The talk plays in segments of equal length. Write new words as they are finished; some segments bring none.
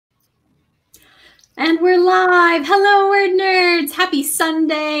And we're live. Hello, word nerds. Happy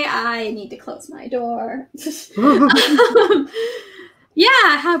Sunday. I need to close my door.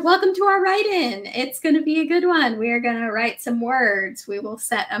 Welcome to our write-in. It's going to be a good one. We are going to write some words. We will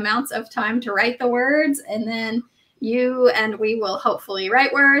set amounts of time to write the words, and then you and we will hopefully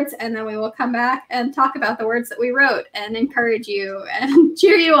write words, and then we will come back and talk about the words that we wrote and encourage you and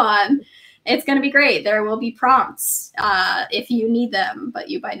cheer you on. It's going to be great. There will be prompts if you need them, but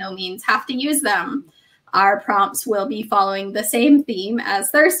you by no means have to use them. Our prompts will be following the same theme as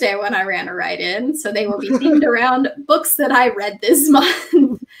Thursday when I ran a write-in. So they will be themed around books that I read this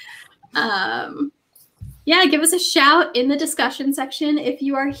month. Give us a shout in the discussion section. If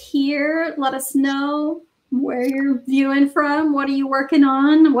you are here, let us know where you're viewing from. What are you working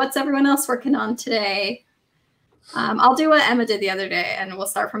on? What's everyone else working on today? I'll do what Emma did the other day, and we'll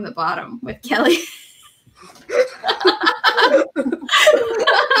start from the bottom with Kelly.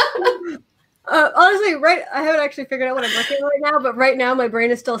 Honestly, I haven't actually figured out what I'm working on right now, but right now my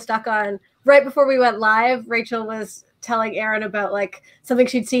brain is still stuck on, right before we went live, Rachel was telling Erin about like something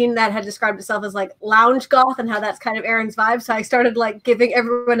she'd seen that had described itself as like lounge goth and how that's kind of Erin's vibe. So I started like giving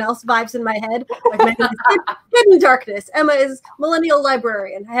everyone else vibes in my head. Like Megan is hidden darkness. Emma is millennial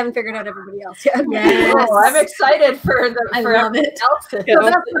librarian. I haven't figured out everybody else yet. Yes. Oh, I'm excited for everyone else. So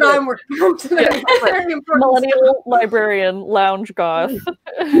that's what I'm working on today. Very important. Millennial librarian, lounge goth.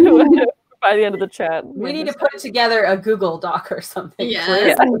 By the end of the chat. We need to put together a Google Doc or something.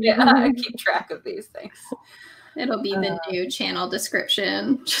 Yes. Keep track of these things. It'll be the new channel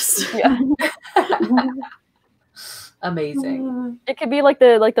description. Amazing. It could be like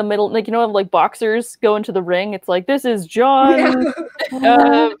the middle, like like boxers go into the ring. It's like, this is John,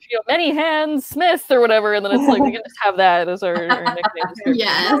 Many Hands Smith or whatever, and then it's like we can just have that as our nickname.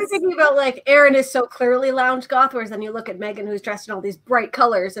 Yes. I was thinking about like Erin is so clearly lounge goth, whereas then you look at Megan who's dressed in all these bright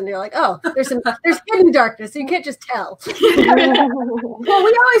colors, and you're like, oh, there's hidden darkness, so you can't just tell. Well,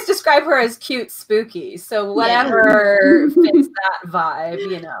 we always describe her as cute, spooky, so whatever fits that vibe,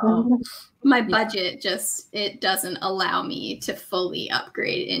 My budget it doesn't allow me to fully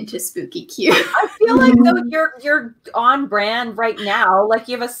upgrade into spooky cute. I feel like though you're on brand right now. Like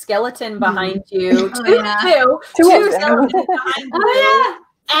you have a skeleton behind you, two skeletons behind you,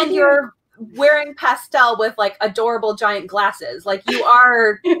 and you're wearing pastel with like adorable giant glasses. Like you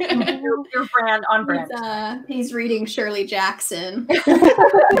are your brand on brand. He's reading Shirley Jackson.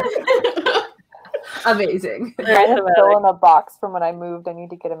 Amazing. They're still in a box from when I moved. I need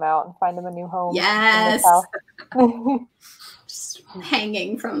to get him out and find him a new home. Yes. Just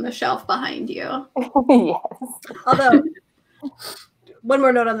hanging from the shelf behind you. Yes. Although, one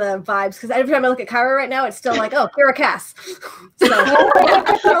more note on the vibes, because every time I look at Kyra right now, it's still like, oh, Kira Cass. So,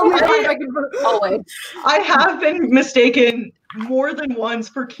 always. I have been mistaken more than once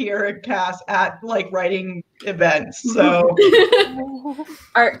for Kira Cass at like writing events. So,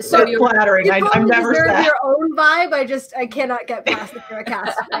 so you're flattering. I'm never sad. Your own vibe. I cannot get past the Kira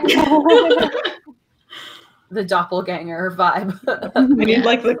Cass. The doppelganger vibe. I need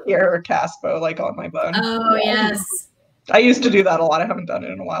like the Kira Cass bow like on my bone. Oh yes. I used to do that a lot. I haven't done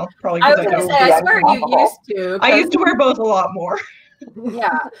it in a while. Probably I because was going to say, I swear you used to. I used to wear both a lot more.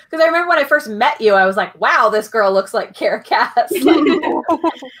 Yeah, because I remember when I first met you, I was like, wow, this girl looks like Kira Cass.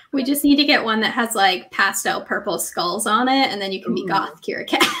 We just need to get one that has like pastel purple skulls on it, and then you can be goth Kira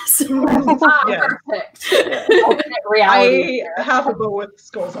Cass. Perfect. I have a bow with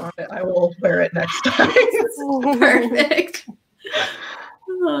skulls on it. I will wear it next time. Perfect.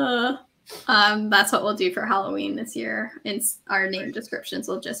 That's what we'll do for Halloween this year. Our name descriptions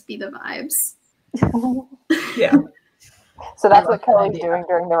will just be the vibes. Yeah. So that's what Kelly's doing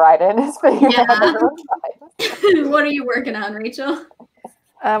during the write-in, is figuring out everyone's vibes. What are you working on, Rachel?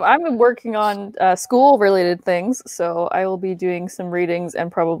 I'm working on school-related things, so I will be doing some readings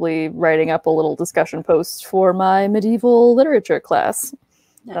and probably writing up a little discussion post for my medieval literature class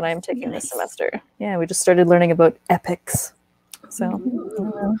that I'm taking this semester. Yeah, we just started learning about epics, so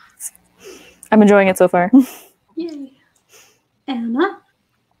I'm enjoying it so far. Yay. Anna?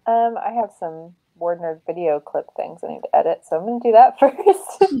 I have some Word Nerd video clip things I need to edit, so I'm going to do that first.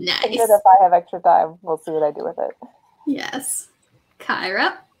 Nice. And then if I have extra time, we'll see what I do with it. Yes.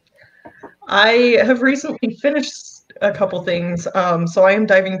 Kyra? I have recently finished a couple things, so I am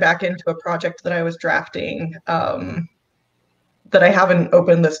diving back into a project that I was drafting that I haven't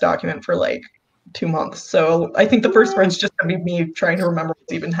opened this document for like 2 months. So I think the first one's just going to be me trying to remember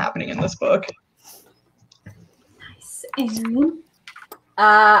what's even happening in this book. Nice. And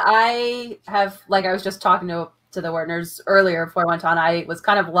I have, like I was just talking to to the Wordners earlier before I went on, I was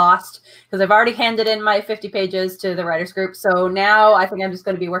kind of lost because I've already handed in my 50 pages to the writers group. So now I think I'm just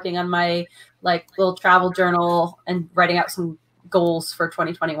going to be working on my like little travel journal and writing out some goals for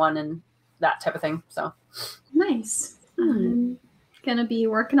 2021 and that type of thing. So nice. I'm gonna be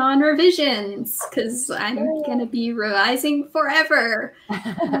working on revisions because I'm gonna be revising forever.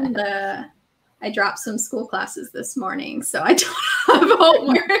 And I dropped some school classes this morning, so I don't have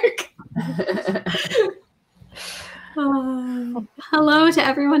homework. Hello to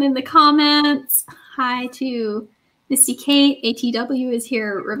everyone in the comments. Hi to Misty Kate. ATW is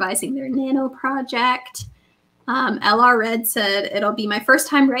here revising their Nano project. LR Red said, it'll be my first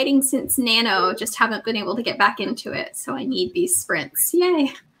time writing since Nano. Just haven't been able to get back into it, so I need these sprints.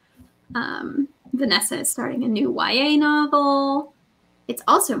 Yay. Vanessa is starting a new YA novel. It's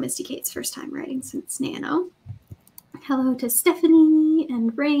also Misty Kate's first time writing since Nano. Hello to Stephanie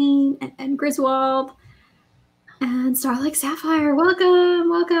and Rain and Griswold and Starlight Sapphire. Welcome,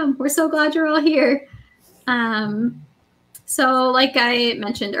 welcome. We're so glad you're all here. So like I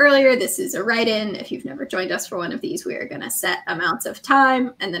mentioned earlier, this is a write-in. If you've never joined us for one of these, we are going to set amounts of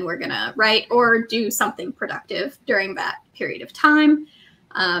time, and then we're going to write or do something productive during that period of time.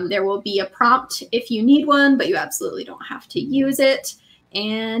 There will be a prompt if you need one, but you absolutely don't have to use it.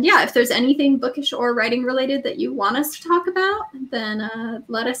 And yeah, if there's anything bookish or writing related that you want us to talk about, then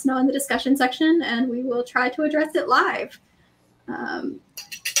let us know in the discussion section and we will try to address it live.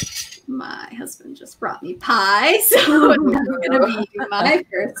 My husband just brought me pie, so it's going to be my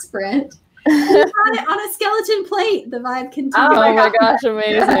first sprint. Pie on a skeleton plate. The vibe continues. Oh my gosh,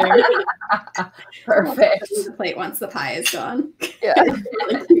 amazing. Perfect. The plate once the pie is gone. Yeah.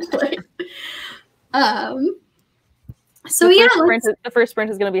 Really cute plate. So the first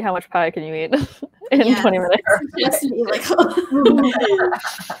sprint is going to be how much pie can you eat in 20 minutes. Just to be like,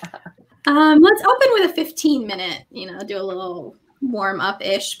 let's open with a 15-minute, do a little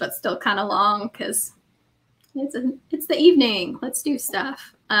warm-up-ish, but still kind of long because it's the evening. Let's do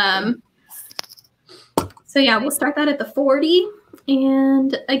stuff. So yeah, we'll start that at the 40.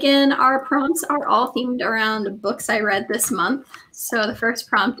 And again, our prompts are all themed around books I read this month. So the first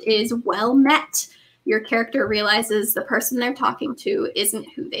prompt is well met. Your character realizes the person they're talking to isn't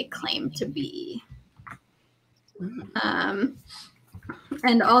who they claim to be.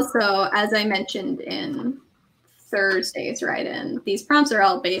 And also, as I mentioned in Thursday's write-in, these prompts are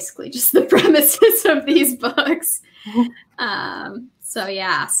all basically just the premises of these books. So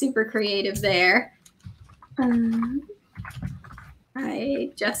yeah, super creative there.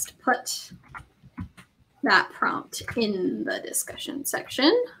 I just put that prompt in the discussion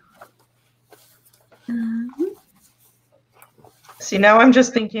section. See, now I'm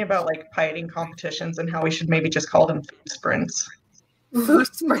just thinking about like pie eating competitions and how we should maybe just call them food sprints. Food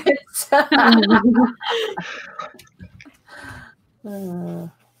sprints. All right,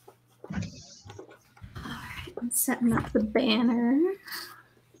 I'm setting up the banner.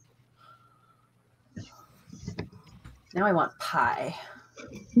 Now I want pie.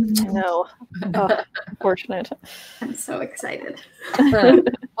 No. Oh, unfortunate. I'm so excited.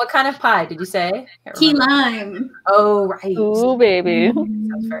 What kind of pie did you say? Key lime. Oh, right. Ooh, baby.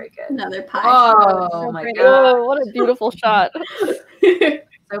 Sounds very good. Another pie. Oh, my pretty. God. Oh, what a beautiful shot.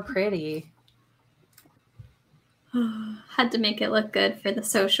 So pretty. Had to make it look good for the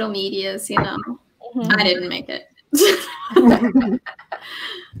social medias, I didn't make it.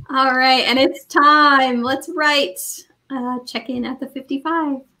 All right, and it's time. Let's write. Check in at the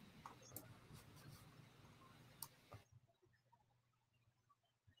 55.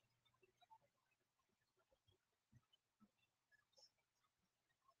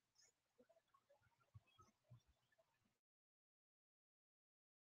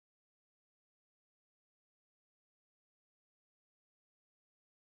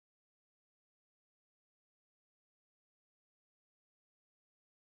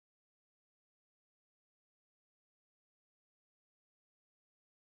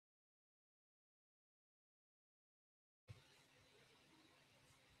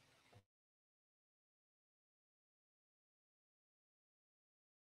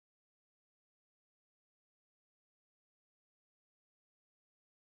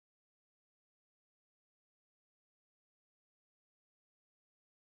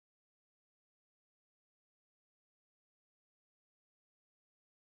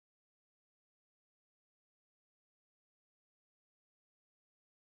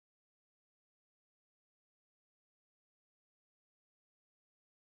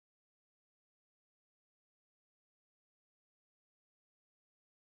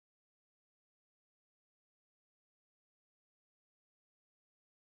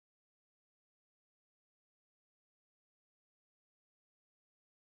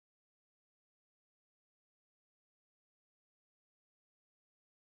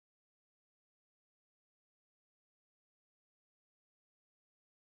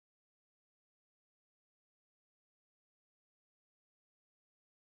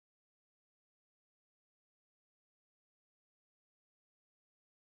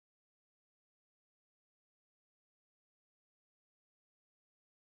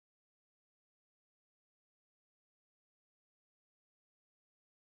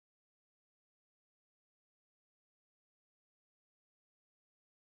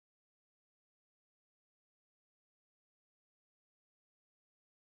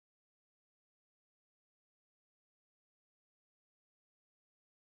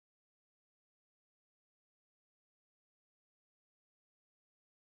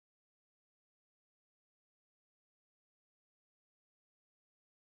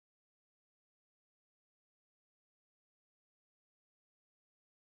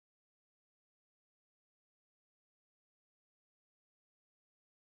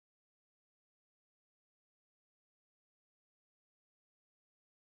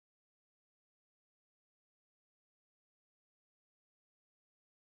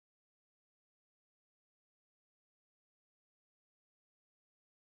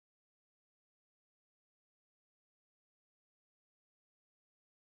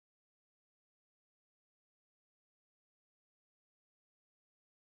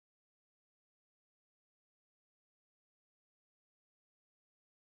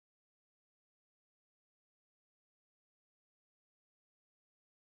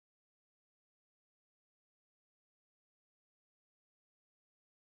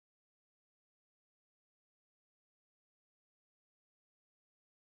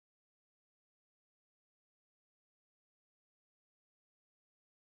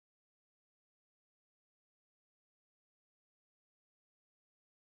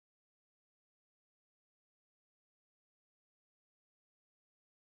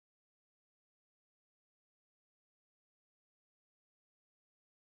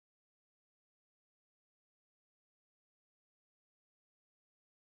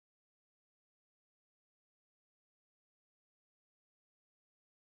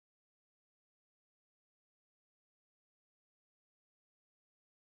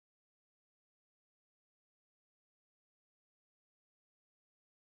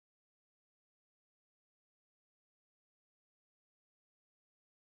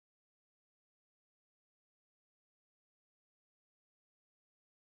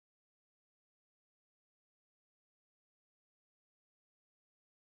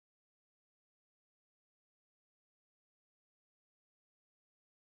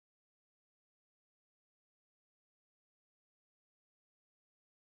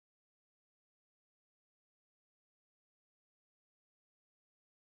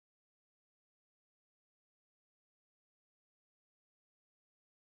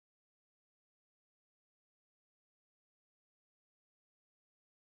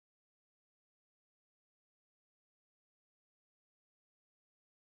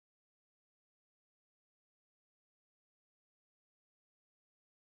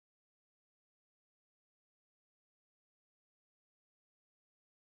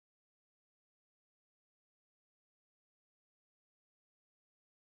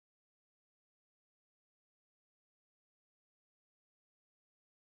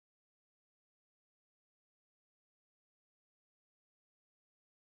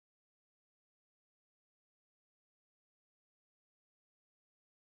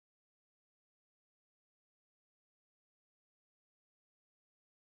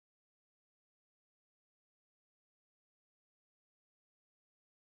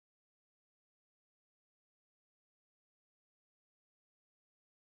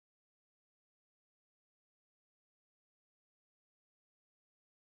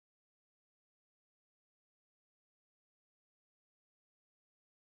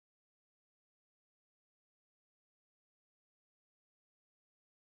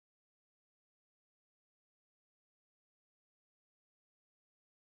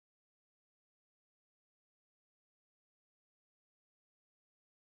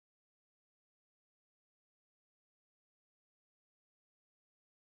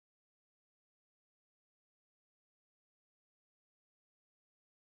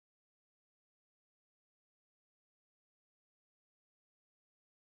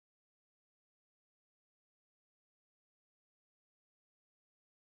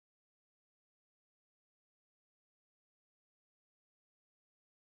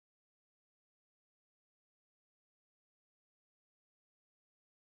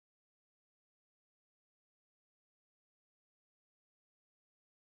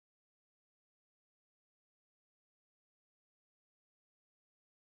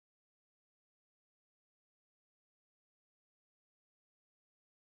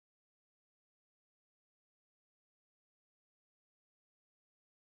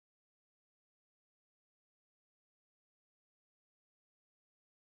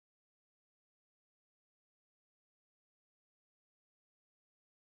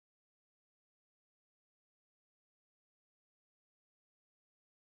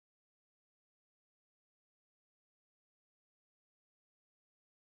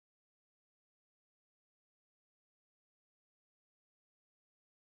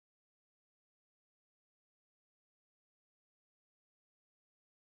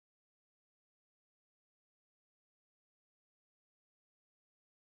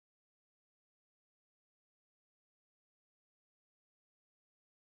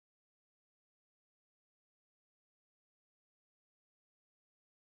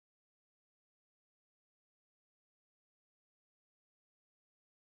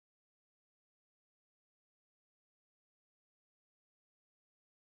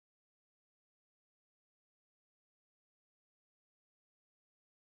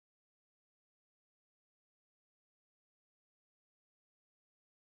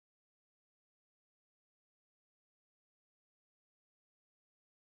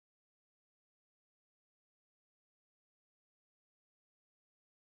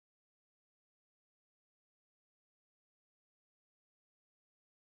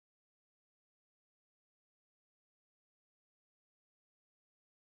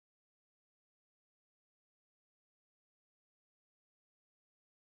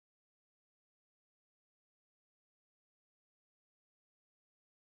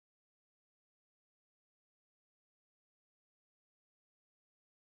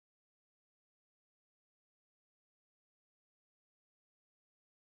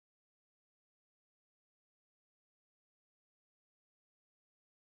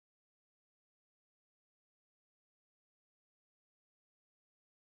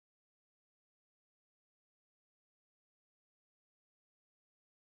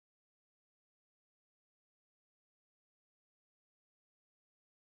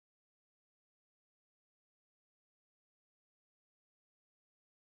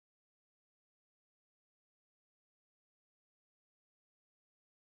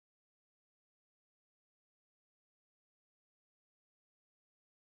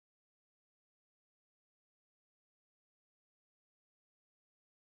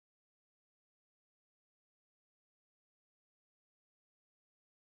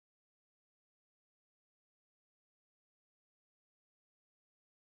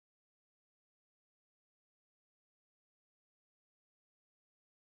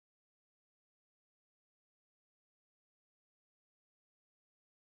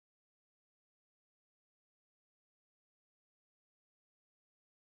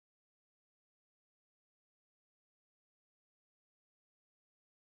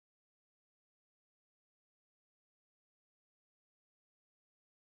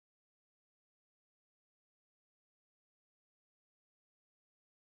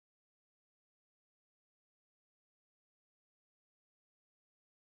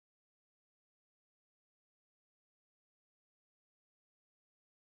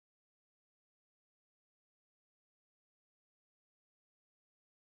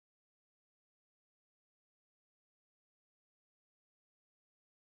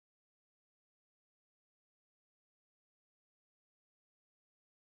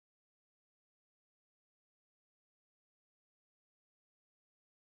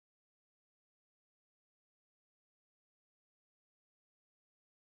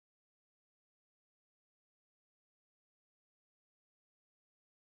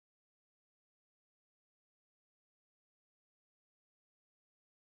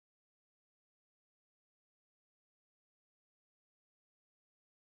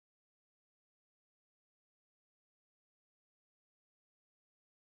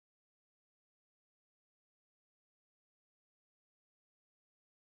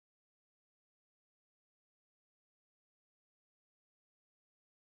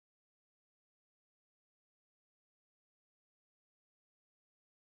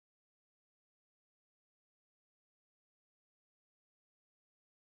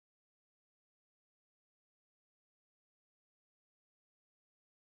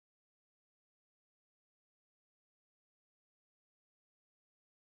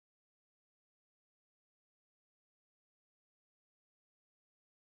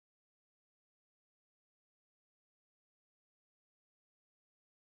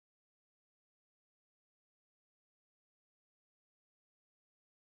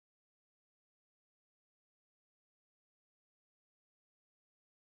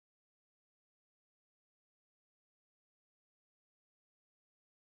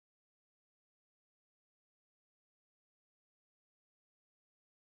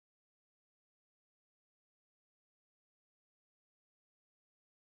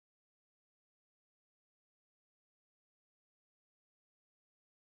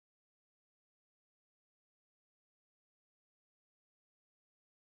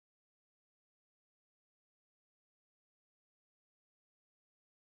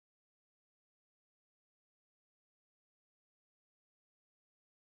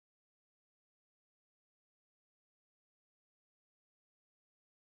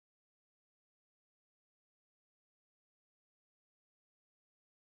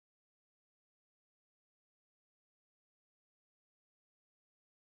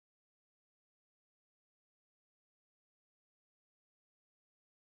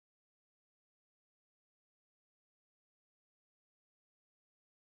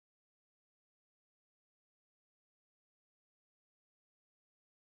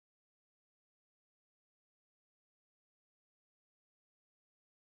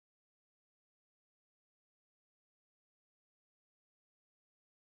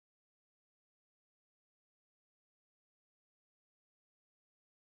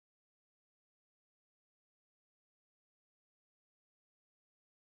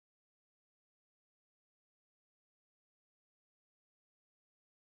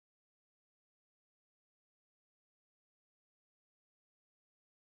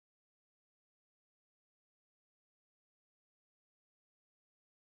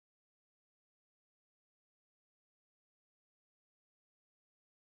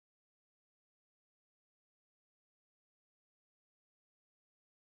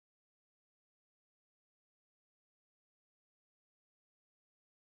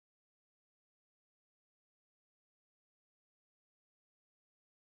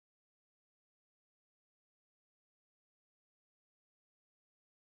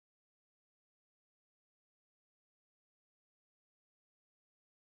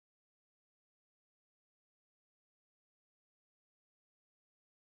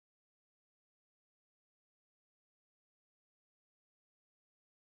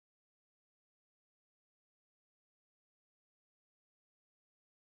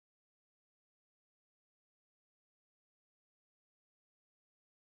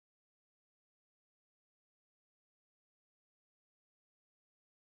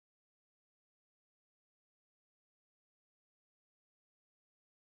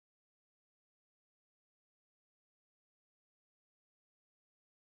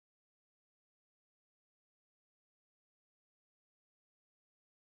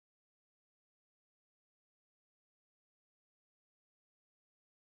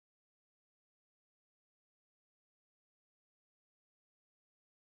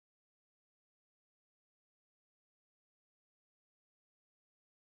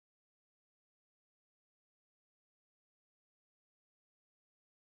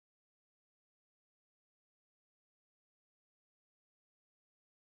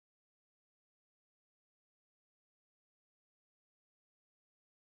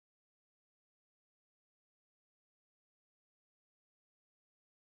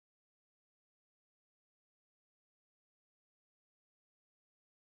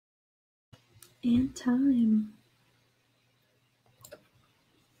 and time.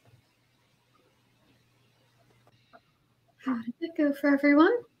 How did it go for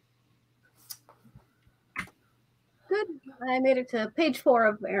everyone? Good. I made it to page 4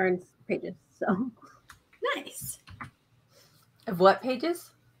 of Erin's pages. So Nice. Of what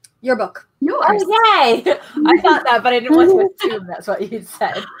pages? your book. Yours. Oh, yay! I thought that, but I didn't want to assume that's what you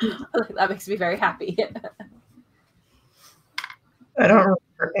said. That makes me very happy. I don't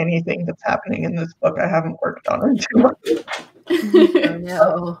remember anything that's happening in this book. I haven't worked on it too much. Oh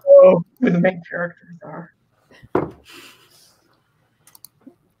no. Oh, who the main characters are.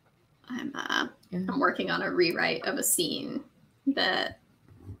 I'm working on a rewrite of a scene that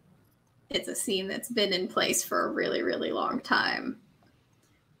it's a scene that's been in place for a really, really long time.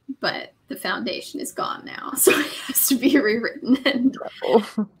 But the foundation is gone now, so it has to be rewritten. And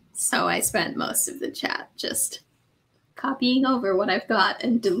so I spent most of the chat just copying over what I've got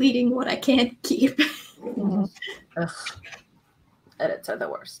and deleting what I can't keep. Ugh. Edits are the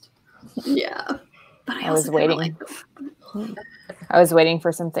worst. Yeah. But I was also waiting. I was waiting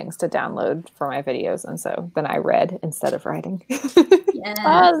for some things to download for my videos, and so then I read instead of writing. Yes.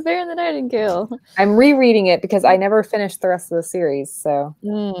 Ah, the Bear and the Nightingale. I'm rereading it because I never finished the rest of the series, so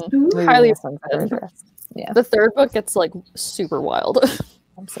rereading Highly this one's better than the rest. Yeah, The third book gets like super wild.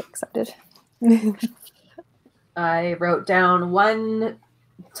 I'm so excited. I wrote down one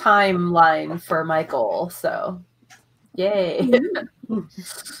timeline for Michael, so yay.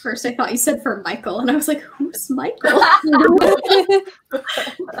 First, I thought you said for Michael, and I was like, who's Michael?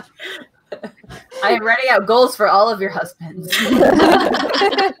 I am writing out goals for all of your husbands.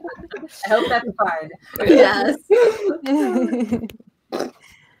 I hope that's fine. Yes.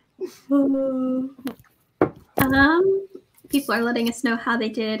 People are letting us know how they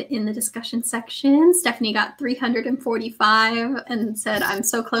did in the discussion section. Stephanie got 345 and said, I'm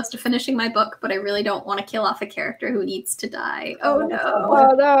so close to finishing my book, but I really don't want to kill off a character who needs to die. Oh no.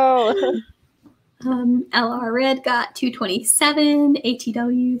 Oh no. LR Red got 227,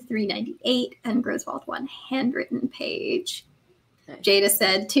 ATW 398, and Griswold 1 handwritten page. Jada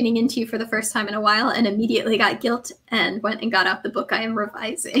said, tuning into you for the first time in a while and immediately got guilt and went and got out the book I am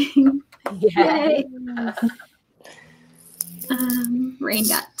revising. Yay. Rain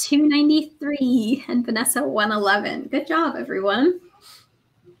got 293 and Vanessa 111. Good job, everyone.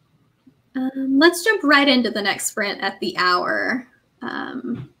 Let's jump right into the next sprint at the hour.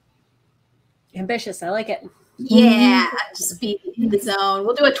 Ambitious. I like it. Yeah, just be in the zone.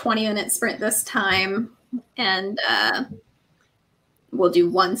 We'll do a 20-minute sprint this time, and we'll do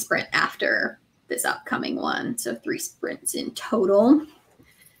one sprint after this upcoming one. So 3 sprints in total.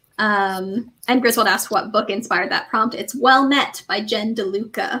 And Griswold asked what book inspired that prompt. It's Well Met by Jen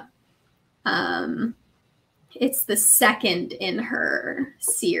DeLuca. It's the second in her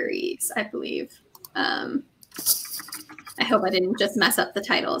series, I believe. I hope I didn't just mess up the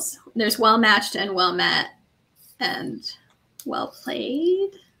titles. There's Well Matched and Well Met and Well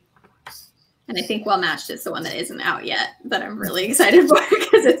Played. And I think Well Matched is the one that isn't out yet that I'm really excited for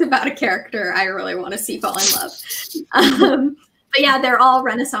because it's about a character I really want to see fall in love. But yeah, they're all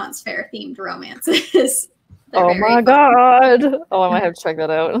Renaissance fair themed romances. Oh my god. Oh, I might have to check that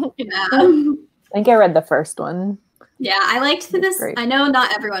out. Yeah. I think I read the first one. Yeah, I liked this. Great. I know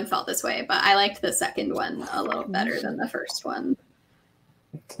not everyone felt this way, but I liked the second one a little better than the first one.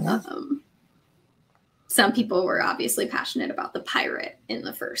 Some people were obviously passionate about the pirate in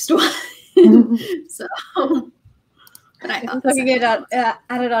the first one. So, but I thought looking at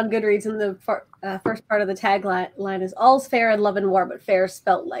added on Goodreads, and the first part of the tagline is "All's fair in love and war," but fair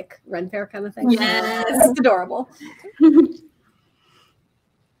spelt like Ren Fair kind of thing. Yes. It's adorable.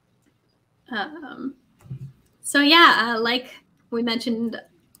 So yeah, like we mentioned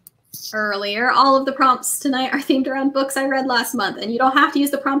earlier, all of the prompts tonight are themed around books I read last month, and you don't have to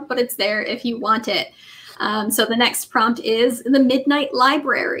use the prompt, but it's there if you want it. So the next prompt is The Midnight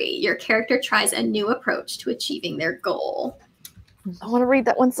Library. Your character tries a new approach to achieving their goal. I want to read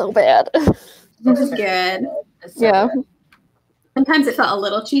that one so bad. It was good. Yeah. Sometimes it felt a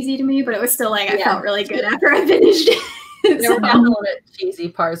little cheesy to me, but it was still like I felt really good after I finished it. There were a little bit cheesy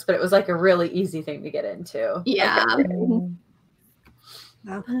parts, but it was like a really easy thing to get into. Yeah.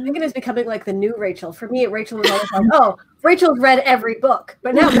 Wow. Megan is becoming like the new Rachel. For me, Rachel was always like, oh, Rachel's read every book.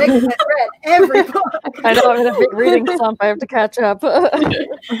 But now Megan has read every book. I know I'm in a big reading slump. I have to catch up. I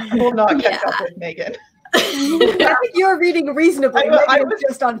will not catch up with Megan. I think you're reading reasonably. I was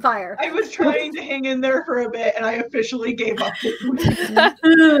just on fire. I was trying to hang in there for a bit, and I officially gave up.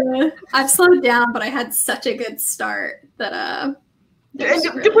 I've slowed down, but I had such a good start that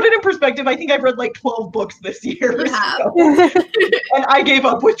And to put it in perspective, I think I've read like 12 books this year. You have. So. And I gave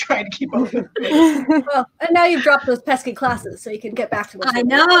up with trying to keep up with me. Well, and now you've dropped those pesky classes, so you can get back to this. I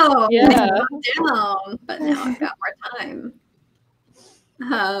know. Yeah. Down, but now I've got more time.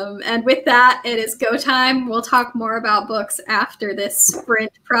 And with that, it is go time. We'll talk more about books after this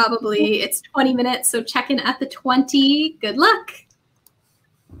sprint, probably. It's 20 minutes, so check in at the 20. Good luck.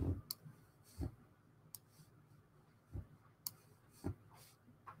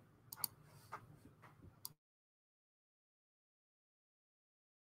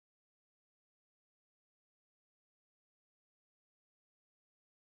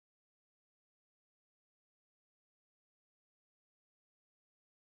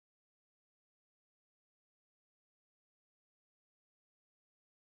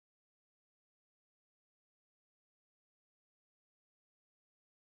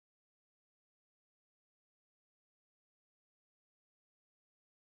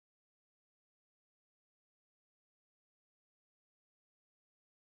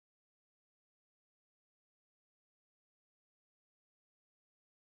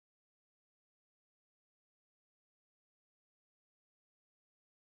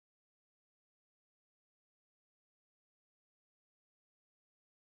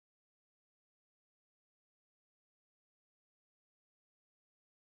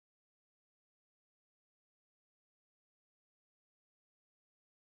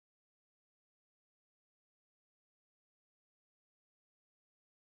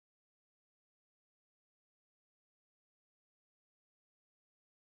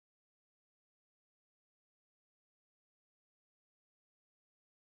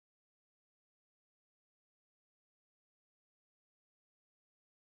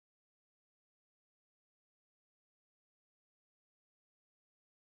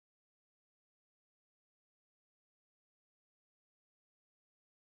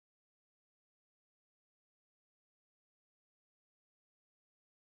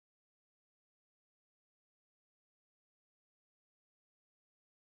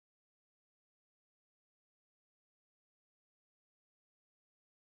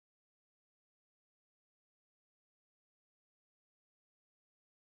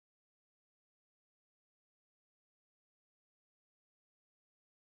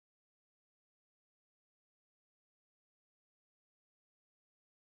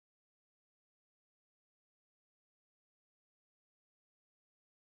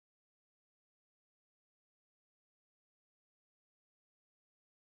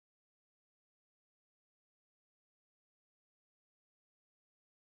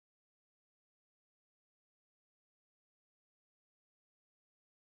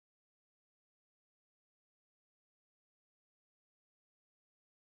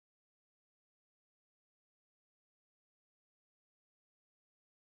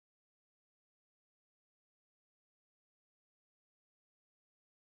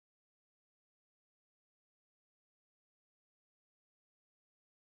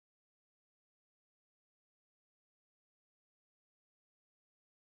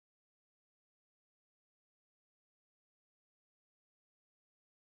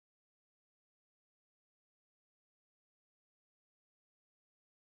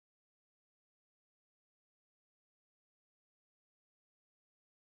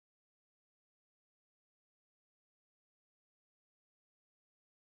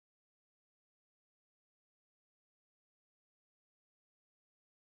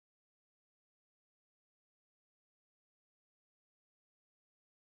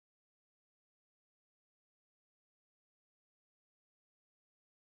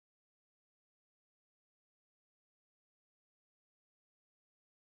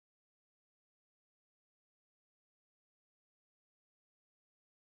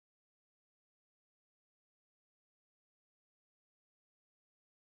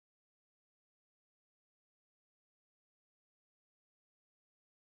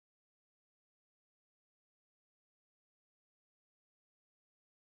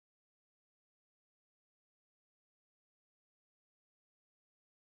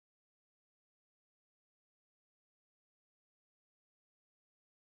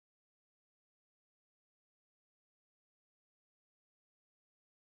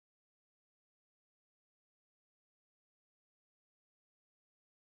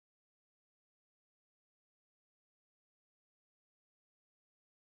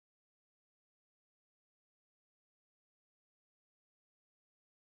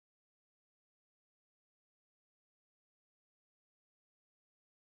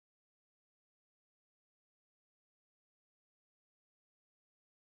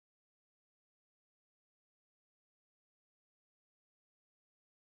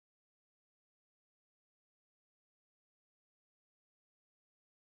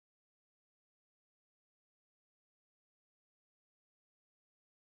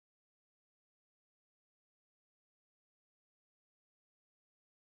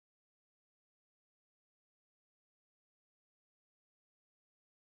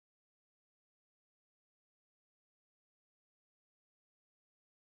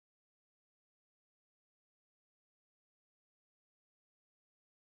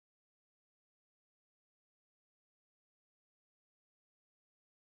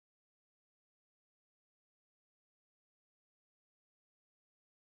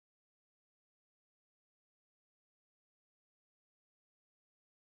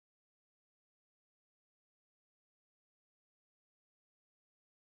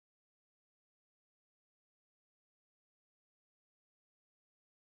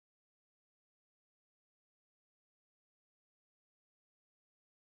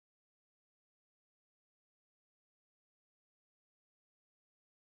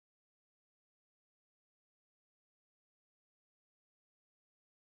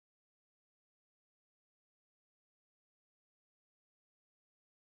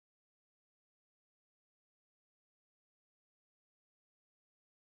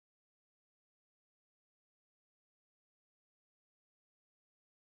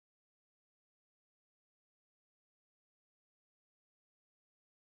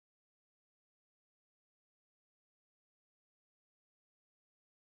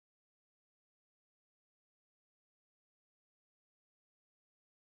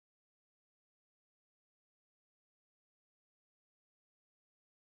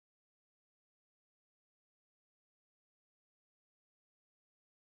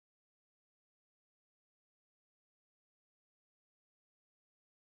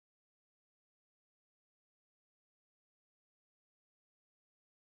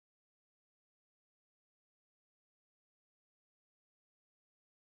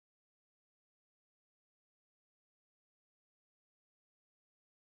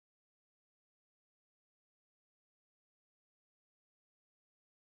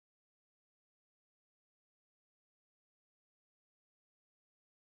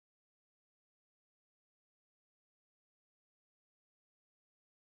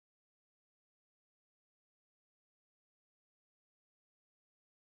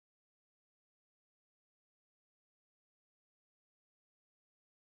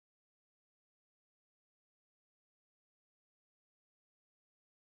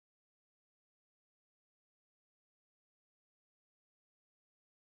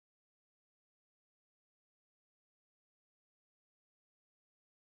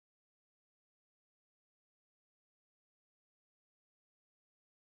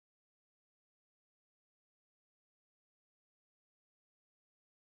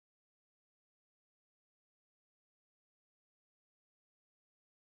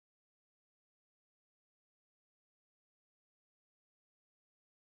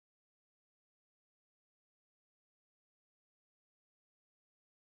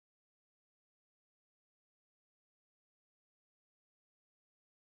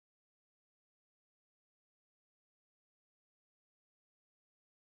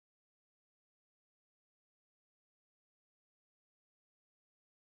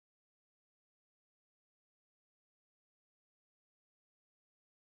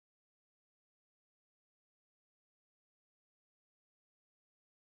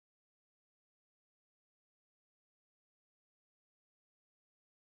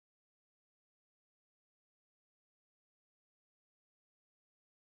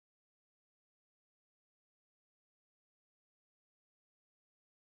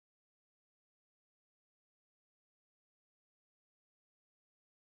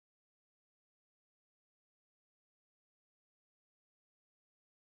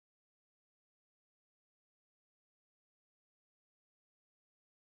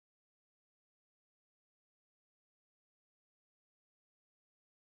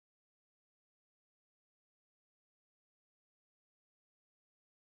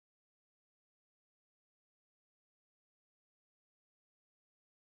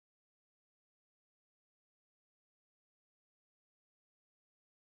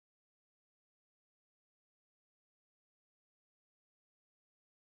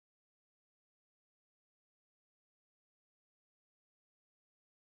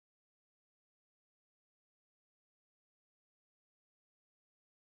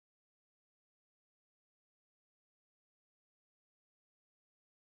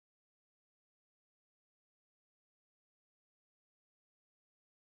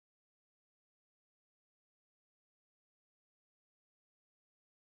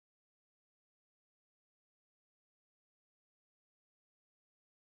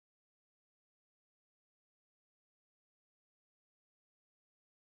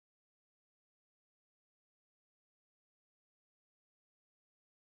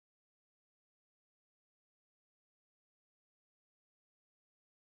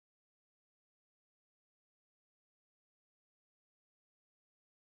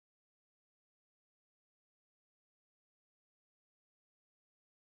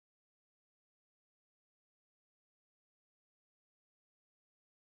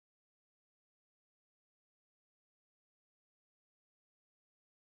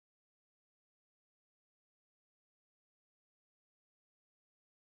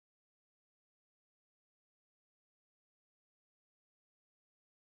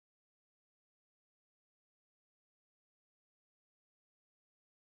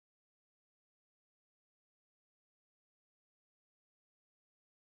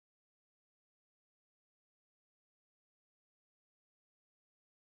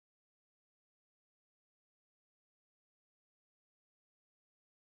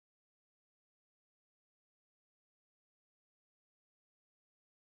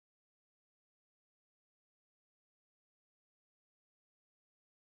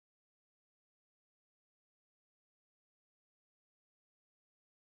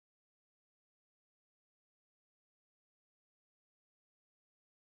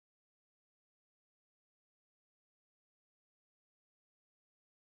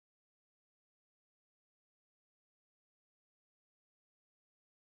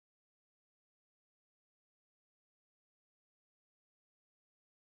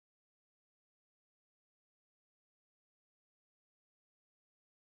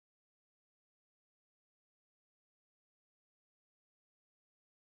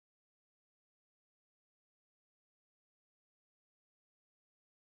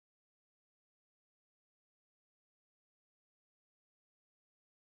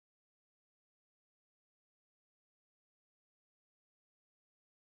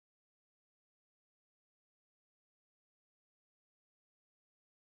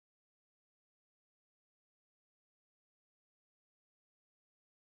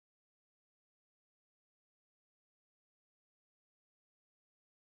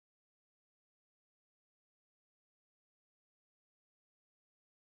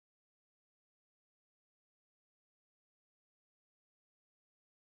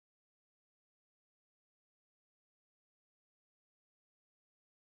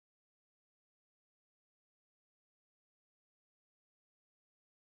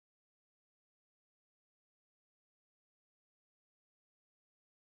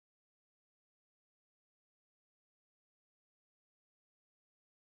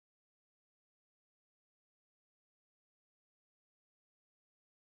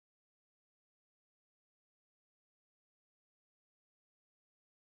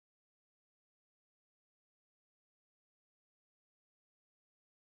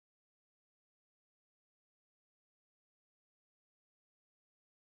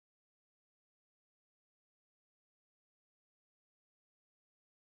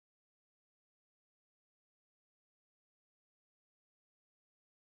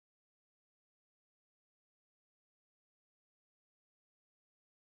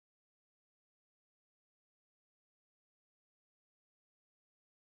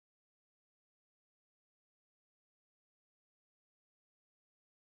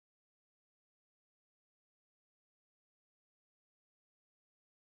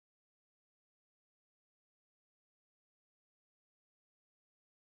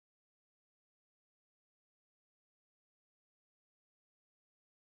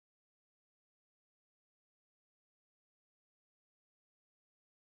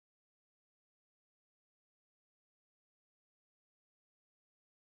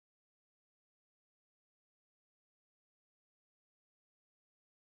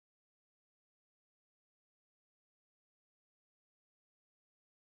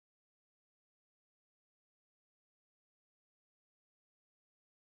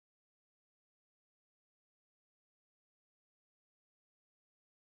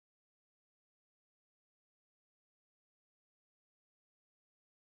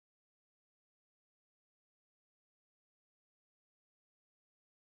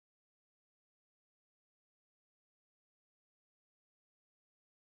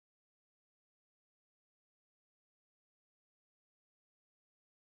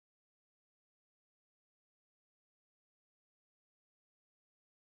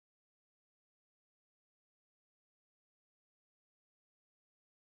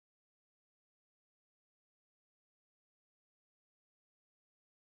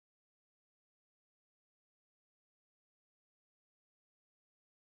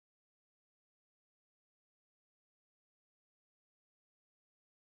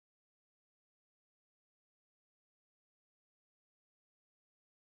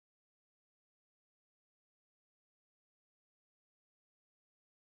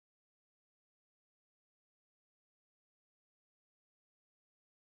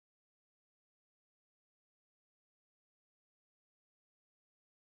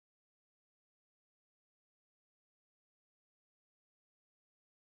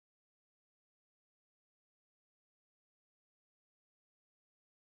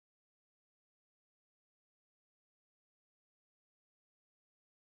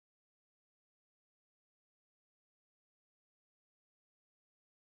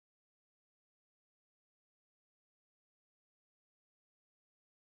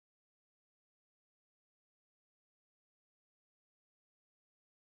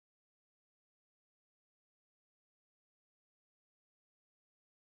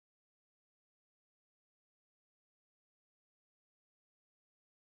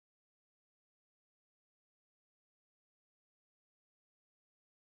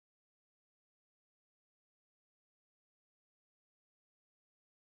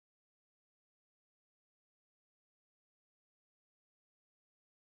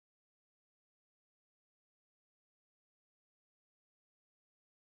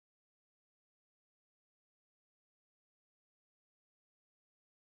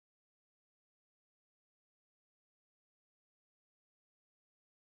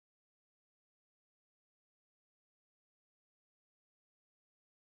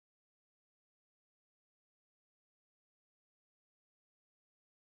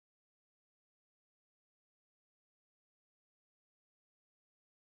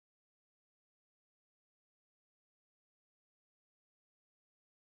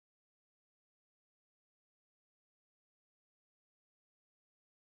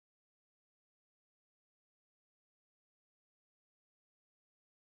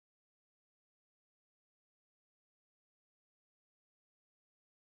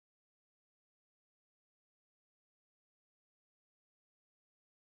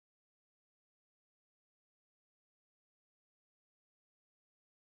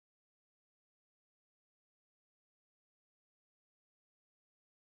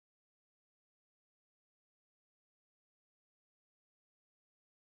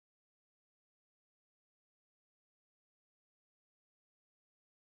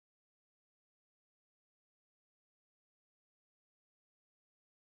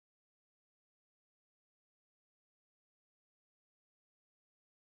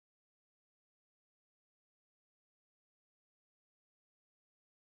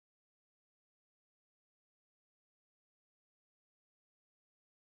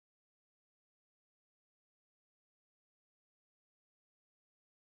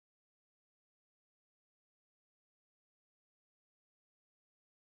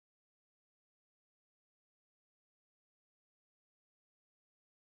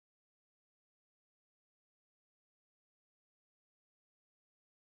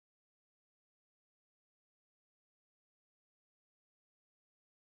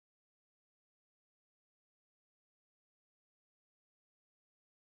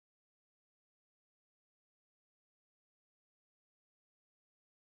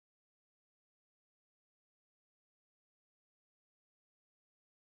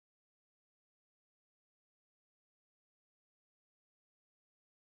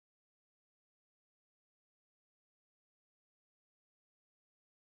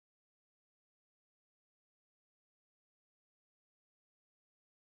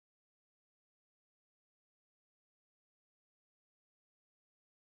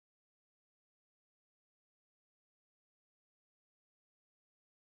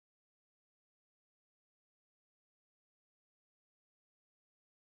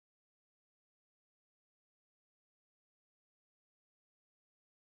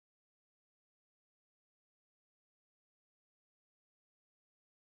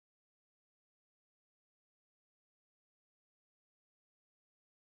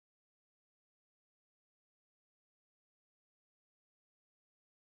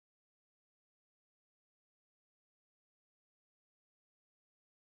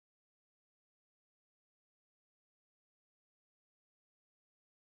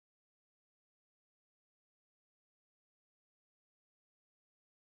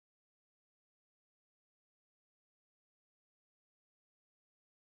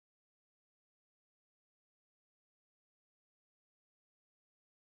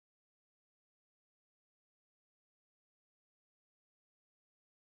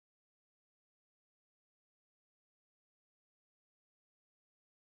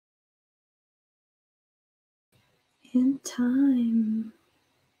 In time.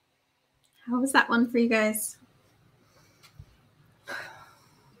 How was that one for you guys?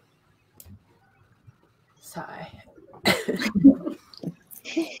 Sigh.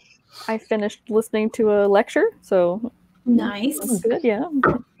 I finished listening to a lecture, so Nice. that's good. Yeah.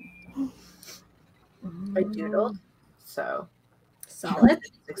 I doodled. So Solid.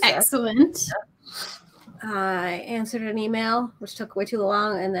 success. Excellent. I answered an email, which took way too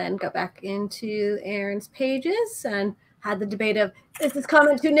long, and then got back into Erin's pages and had the debate of, is this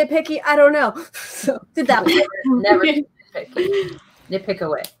comment too nitpicky? I don't know. So did that. Never nitpicky. Nitpick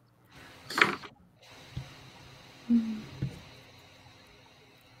away.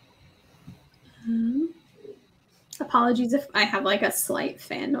 Apologies if I have like a slight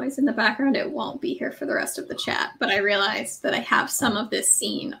fan noise in the background. It won't be here for the rest of the chat, but I realized that I have some of this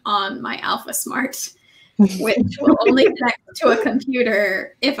scene on my Alpha Smart, which will only connect to a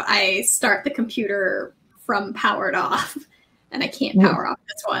computer if I start the computer from powered off, and I can't power off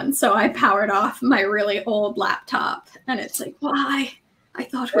this one. So I powered off my really old laptop, and it's like, why? I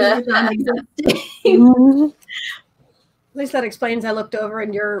thought we were done existing. At least that explains I looked over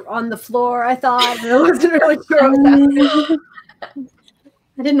and you're on the floor, I thought. And I wasn't really sure what was happening.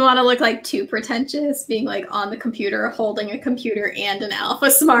 I didn't want to look like too pretentious, being like on the computer, holding a computer and an Alpha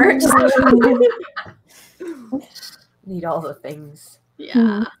Smart. Need all the things.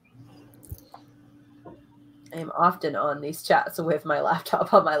 Yeah. I am often on these chats with my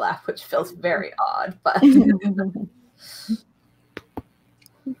laptop on my lap, which feels very odd, but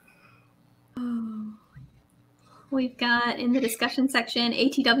We've got in the discussion section,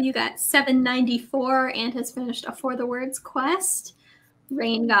 ATW got 794 and has finished a For the Words quest.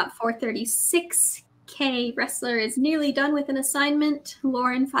 Rain got 436. Kay Wrestler is nearly done with an assignment.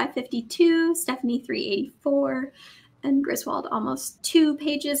 Lauren 552. Stephanie 384. And Griswold almost 2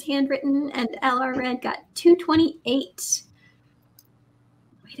 pages handwritten. And LR Red got 228.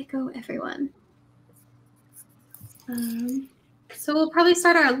 Way to go, everyone. So we'll probably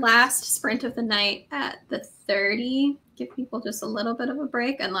start our last sprint of the night at the 30. Give people just a little bit of a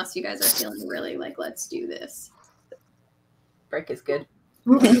break, unless you guys are feeling really like, let's do this. break is good.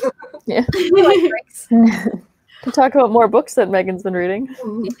 Yeah. We like breaks. To talk about more books that Megan's been reading.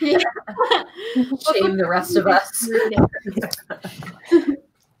 Shame the rest of us.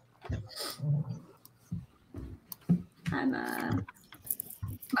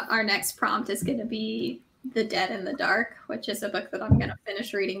 Our next prompt is going to be The Dead in the Dark, which is a book that I'm going to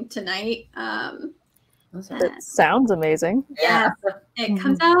finish reading tonight. That sounds amazing. Yeah, it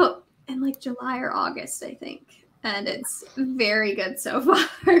comes out in like July or August, I think. And it's very good so far.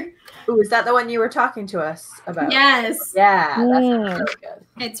 Ooh, is that the one you were talking to us about? Yes. Yeah, that's really good.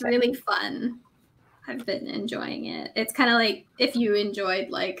 It's really fun. I've been enjoying it. It's kind of like if you enjoyed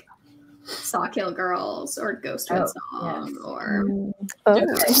like Sawkill Girls or Ghostwood Song or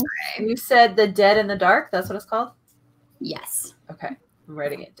You said The Dead in the Dark, that's what it's called? Yes. Okay. I'm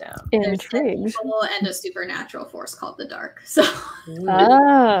writing it down. Intrigued. And a supernatural force called the Dark. So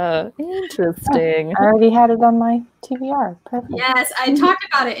interesting. I already had it on my TBR. Perfect. yes, I talked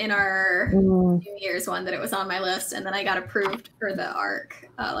about it in our New Year's one that it was on my list, and then I got approved for the ARC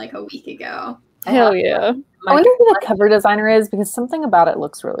like a week ago. Hell yeah. I wonder who the cover designer is because something about it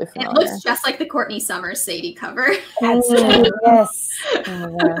looks really familiar. It looks just like the Courtney Summers Sadie cover. That's it. Yes. Oh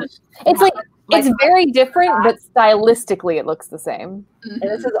my gosh. It's like it's very different, but stylistically it looks the same. And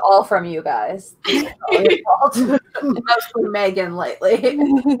this is all from you guys. It's all your fault. Mostly Megan lately.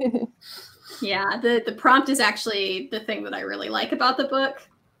 Yeah, the prompt is actually the thing that I really like about the book,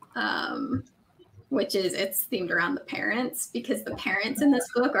 which is it's themed around the parents, because the parents in this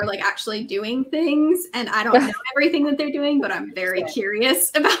book are like actually doing things, and I don't know everything that they're doing, but I'm very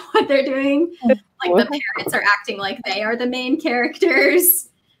curious about what they're doing. Like the parents are acting like they are the main characters.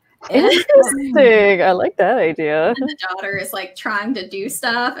 Interesting. I like that idea. And the daughter is like trying to do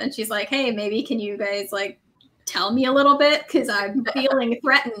stuff, and she's like, hey, maybe can you guys like tell me a little bit, because I'm feeling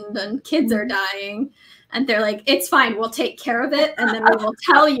threatened and kids are dying. And they're like, it's fine, we'll take care of it, and then we will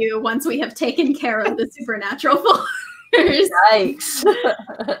tell you once we have taken care of the supernatural force. Yikes.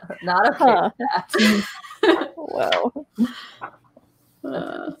 Not okay with that. Wow.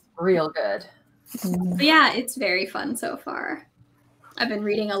 Real good. But yeah, it's very fun so far. I've been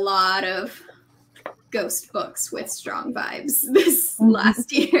reading a lot of ghost books with strong vibes this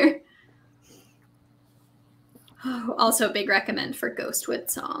last year. Oh, also a big recommend for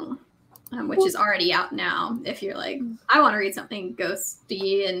Ghostwood Song, which is already out now. If you're like, I want to read something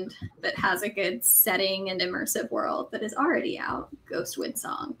ghosty and that has a good setting and immersive world, that is already out. Ghostwood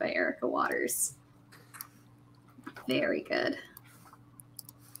Song by Erica Waters. Very good.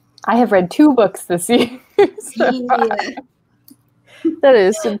 I have read 2 books this year. So that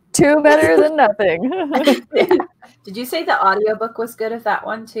is 2 better than nothing. Did you say the audiobook was good of that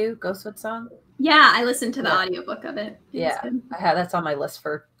one too, Ghostwood Song? Yeah, I listened to the audiobook of it. Yeah, that's on my list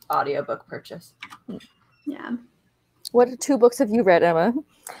for audiobook purchase. Yeah. What 2 books have you read, Emma?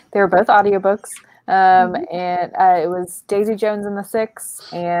 They were both audiobooks. And it was Daisy Jones and the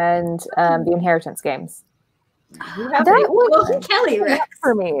Six and The Inheritance Games. That was Kelly Rex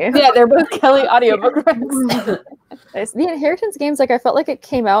for me. Yeah, they're both Kelly audiobook recs. The Inheritance Games, like I felt like it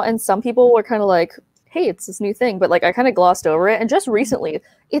came out and some people were kind of like, hey, it's this new thing, but like I kind of glossed over it. And just recently,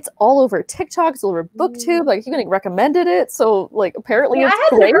 it's all over TikTok, it's all over BookTube. Like even recommended it, so like apparently it's I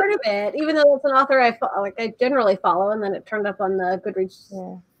hadn't great. heard of it, even though it's an author I generally follow, and then it turned up on the Goodreads.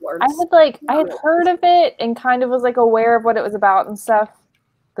 I had heard of it and kind of was like aware of what it was about and stuff.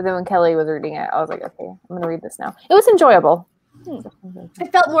 But then when Kelly was reading it, I was like, okay, I'm gonna read this now. It was enjoyable.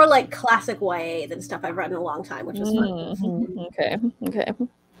 It felt more like classic YA than stuff I've read in a long time, which was fun. Okay.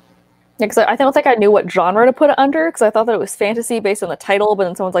 Yeah, because I don't think I knew what genre to put it under, because I thought that it was fantasy based on the title, but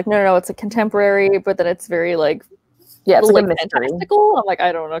then someone's like, no, it's a contemporary, but then it's very like, it's like a mystery. fantastical. I'm like,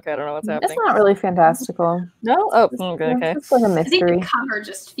 I don't know what's happening. It's not really fantastical. No? Oh, okay. It's like a I think mystery. the cover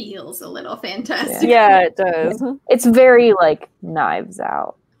just feels a little fantastic. Yeah, it does. It's very like Knives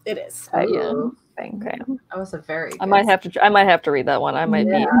Out. It is. Thing. Okay. That was a very. I might have to read that one. I might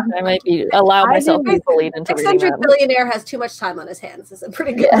be allow myself to lead into reading that. Billionaire has too much time on his hands. This is a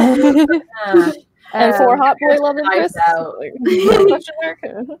pretty good. And for Hot Boy Love and Chris.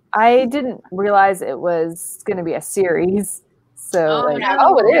 I didn't realize it was going to be a series. So it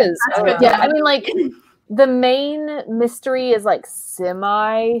is. Yeah, I mean, like the main mystery is like semi-solved,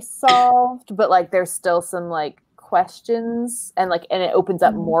 but like there's still some like questions and it opens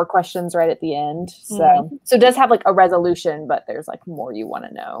up more questions right at the end. So it does have like a resolution, but there's like more you want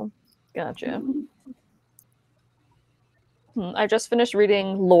to know. Gotcha. I just finished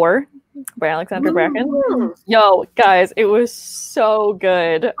reading Lore by Alexandra Bracken. Yo, guys, it was so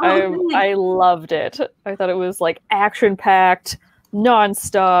good. I loved it. I thought it was like action-packed,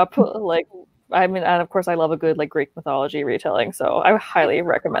 non-stop. Like, I mean, and of course, I love a good like Greek mythology retelling, so I highly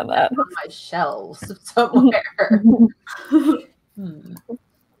recommend that. On my shelves somewhere.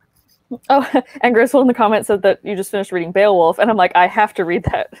 Oh, and Griswold in the comments said that you just finished reading Beowulf, and I'm like, I have to read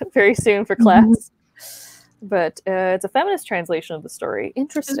that very soon for class. But it's a feminist translation of the story.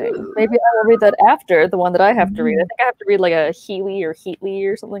 Interesting. Ooh. Maybe I will read that after the one that I have to read. I think I have to read like a Healy or Heatley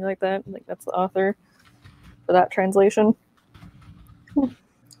or something like that. I think that's the author for that translation.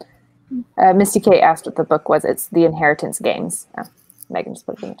 Misty K asked what the book was. It's The Inheritance Games. Oh, Megan just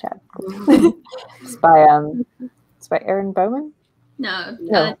put it in the chat. It's by Erin Bowman.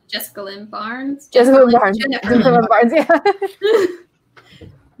 No. Jessica Lynn Barnes. Jessica Lynn Barnes. Yeah.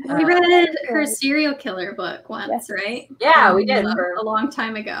 We read her serial killer book once, right? Yeah, we did a long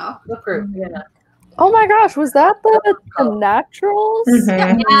time ago. Book group. Yeah. Oh my gosh, was that the Naturals?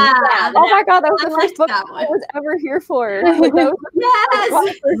 Yeah. Oh my god, that was the first book I was ever here for. Like, that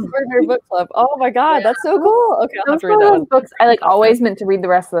was first book club. Oh my god, that's so cool. Okay, I'll have to read that. Books I like always meant to read the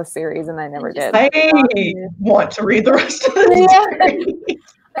rest of the series and I never did. I want to read the rest of the series.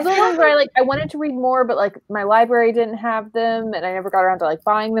 That's one of those where I wanted to read more, but like my library didn't have them, and I never got around to like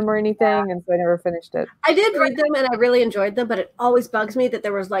buying them or anything, and so I never finished it. I did read them, and I really enjoyed them, but it always bugs me that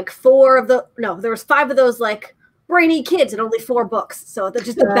there was like 5 of those like brainy kids and only 4 books, so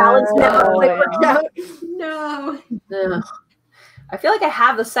just the balance never worked out. No. I feel like I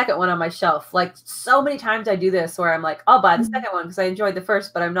have the second one on my shelf. Like so many times I do this where I'm like, I'll buy the second one because I enjoyed the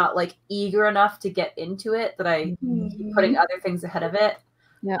first, but I'm not like eager enough to get into it that I keep putting other things ahead of it.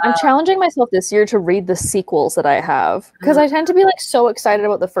 Yeah, I'm challenging myself this year to read the sequels that I have, because I tend to be like so excited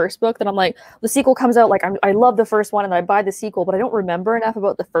about the first book that I'm like, the sequel comes out, like I love the first one and I buy the sequel, but I don't remember enough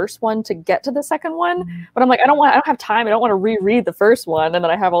about the first one to get to the second one. But I'm like, I don't have time. I don't want to reread the first one, and then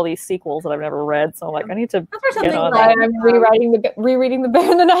I have all these sequels that I've never read. So I'm like, I need to get on that. I'm rereading the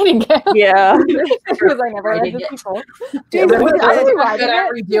Bear and the Nightingale. Yeah, because I never read the sequel. I'm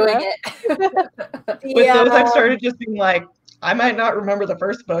redoing it. With those, I've started just being like, I might not remember the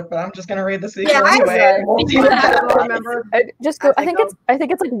first book, but I'm just gonna read the sequel anyway. I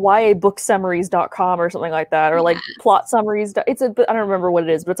think it's like YABookSummaries.com or something like that, or like Plot Summaries. I don't remember what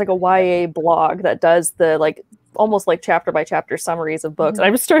it is, but it's like a YA blog that does the like almost like chapter by chapter summaries of books. And I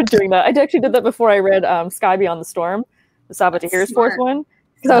just started doing that. I actually did that before I read Sky Beyond the Storm, Saba Tahir's fourth one.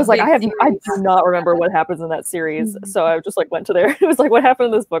 Because I was like, I do not remember what happens in that series. So I just like went to there. It was like, what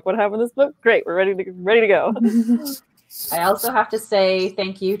happened in this book? What happened in this book? Great, we're ready to go. I also have to say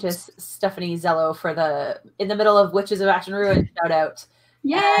thank you to Stephanie Zello for in the middle of Witches of Action Ruin shout out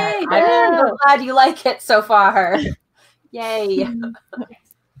Yay! I'm so glad you like it so far. Yay.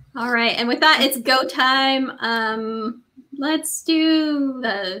 All right, and with that, it's go time. Let's do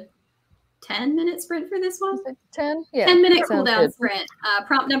the 10-minute sprint for this one. 10? Yeah. 10-minute sounds cooldown good. sprint.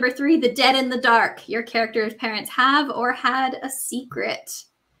 Prompt number 3, the dead in the dark. Your character's parents have or had a secret.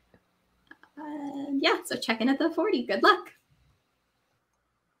 Yeah, so check in at the 40. Good luck.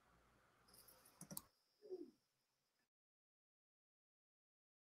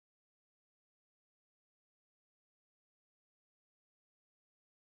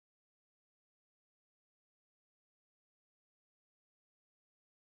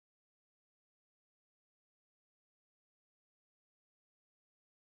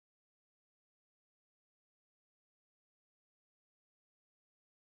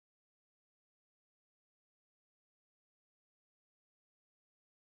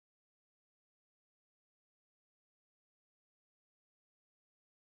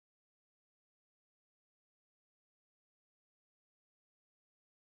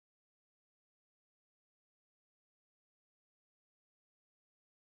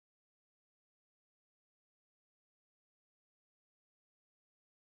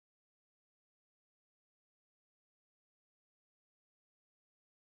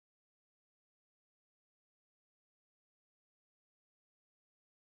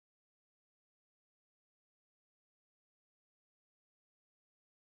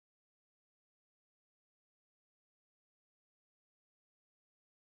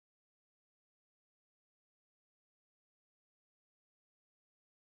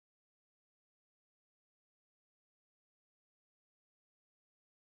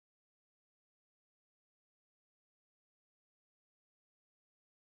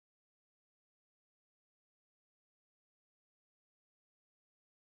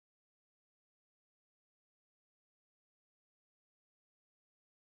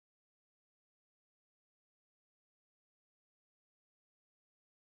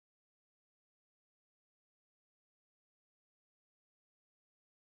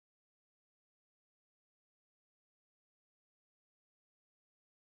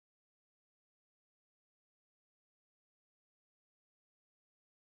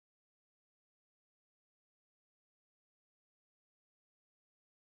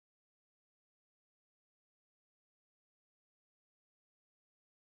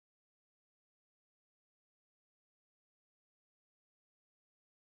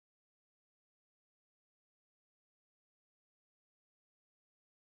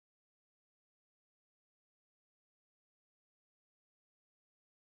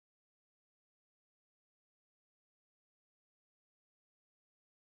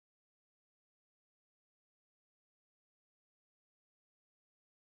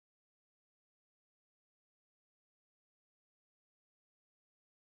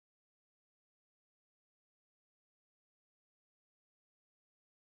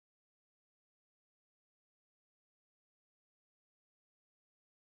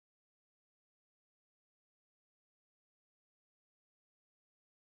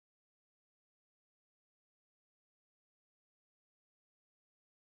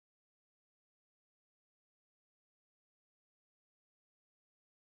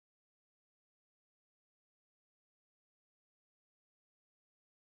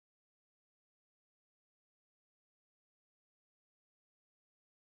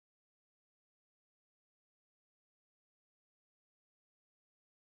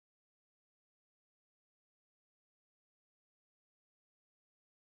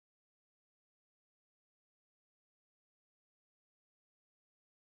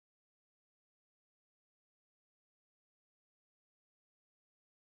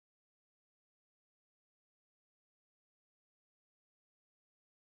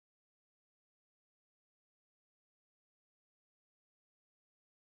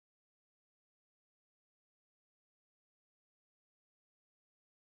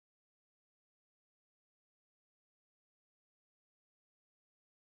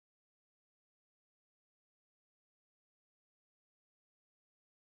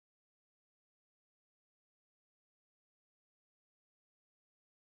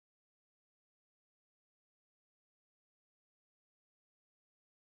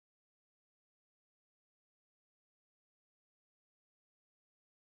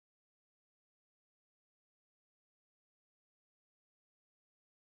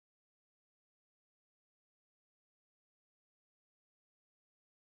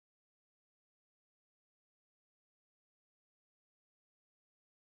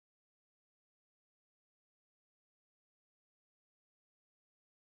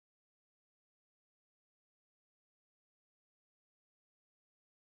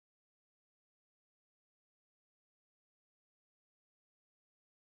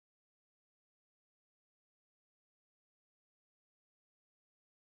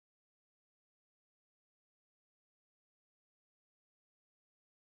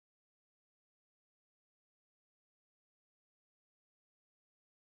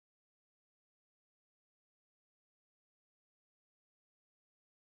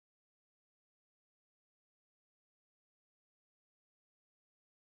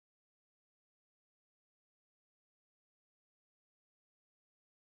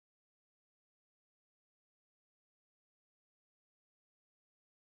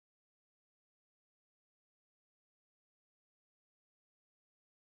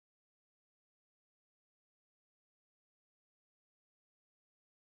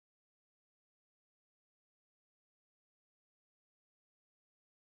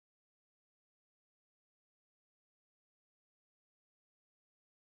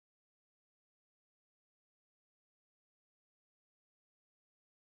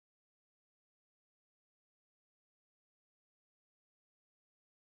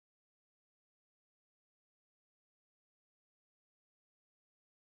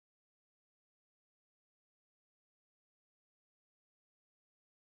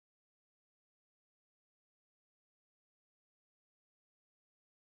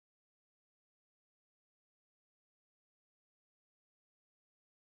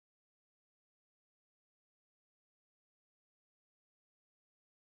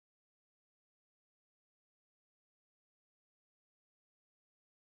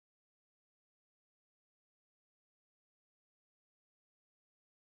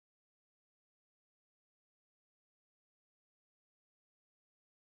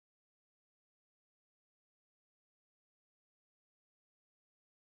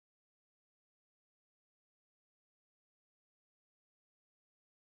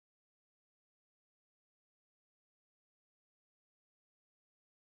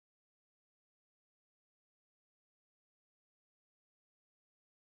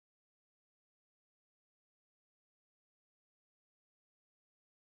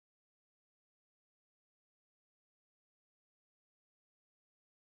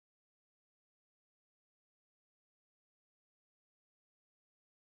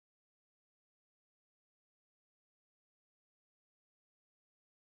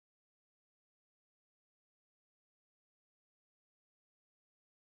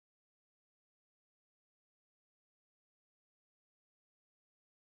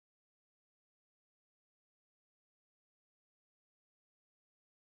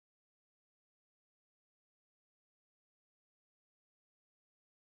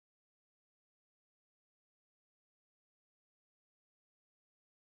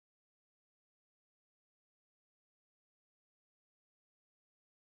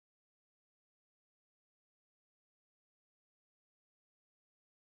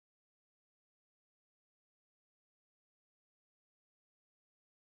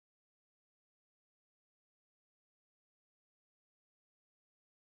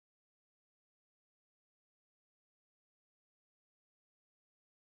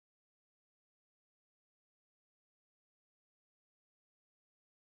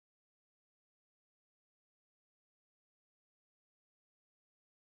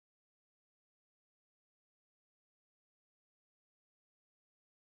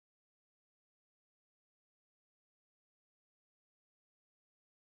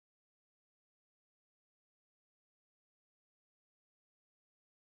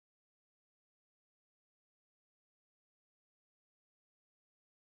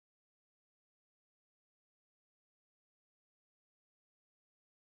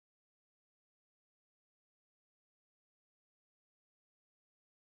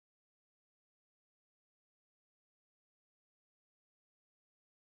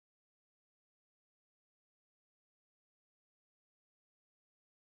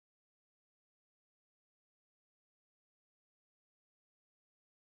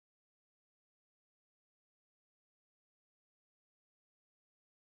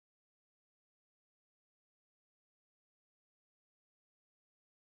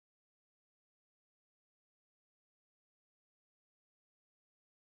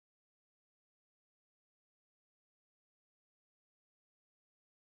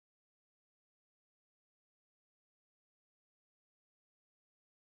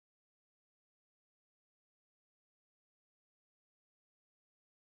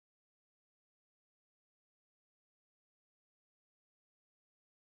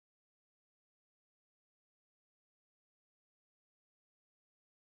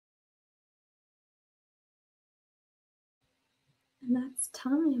 And that's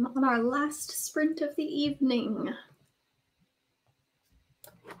time on our last sprint of the evening.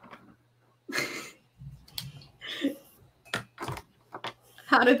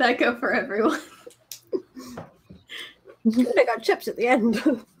 How did that go for everyone? I got chips at the end.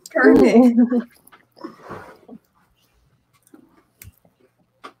 Perfect.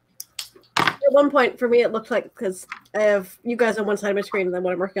 At one point, for me, it looked like, because I have you guys on one side of my screen and then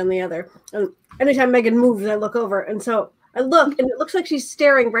when I'm working on the other. And anytime Megan moves, I look over. And so I look, and it looks like she's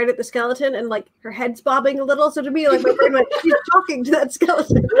staring right at the skeleton, and like her head's bobbing a little. So to me, like my brain went, she's talking to that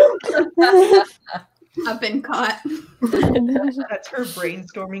skeleton. I've been caught. That's her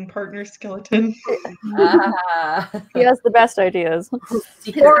brainstorming partner skeleton. He has the best ideas.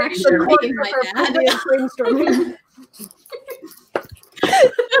 Or actually the being my dad. brainstorming.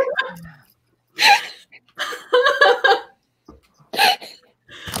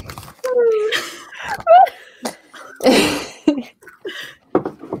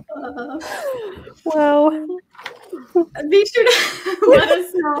 Wow. Be sure to let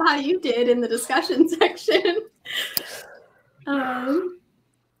us know how you did in the discussion section.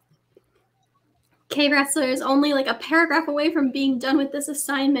 K-Wrestler is only like a paragraph away from being done with this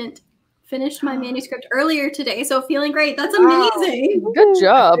assignment. Finished my manuscript earlier today, so feeling great. That's amazing. Wow. Good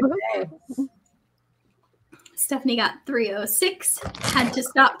job. Stephanie got 306. Had to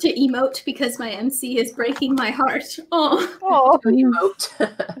stop to emote because my MC is breaking my heart. Oh,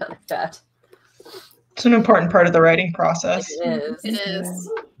 Emote. Like that. It's an important part of the writing process. It is. it is.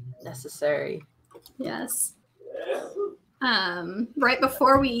 Necessary. Yes. Right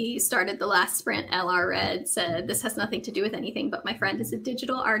before we started the last sprint, LR Red said, "This has nothing to do with anything, but my friend is a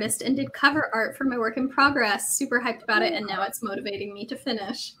digital artist and did cover art for my work in progress. Super hyped about it, and now it's motivating me to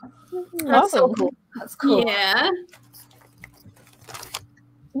finish." That's so cool. That's cool. Yeah.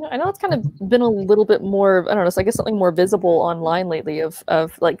 Yeah, I know it's kind of been a little bit more, I don't know, so I guess something more visible online lately of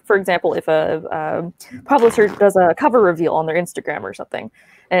like, for example, if a publisher does a cover reveal on their Instagram or something,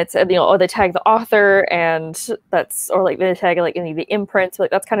 and it's, you know, or they tag the author and that's, or like they tag like any of the imprints,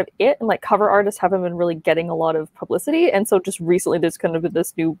 like that's kind of it. And like cover artists haven't been really getting a lot of publicity. And so just recently there's kind of been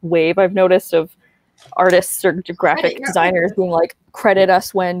this new wave I've noticed of artists or graphic designers being like, credit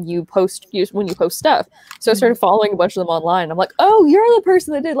us when you post stuff. So I started following a bunch of them online. I'm like, oh, you're the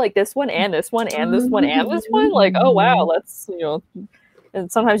person that did like this one and this one and this one and this one. Like, oh wow, that's, you know.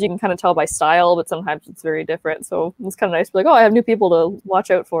 And sometimes you can kind of tell by style, but sometimes it's very different. So it's kind of nice to be like, oh, I have new people to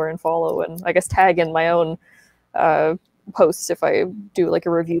watch out for and follow, and I guess tag in my own posts if I do like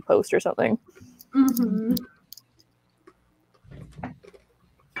a review post or something. Mm-hmm.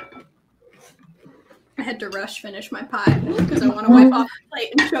 I had to rush finish my pie because I want to wipe off the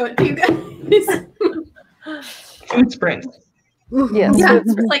plate and show it to you guys. Food sprint. Yes. Yeah,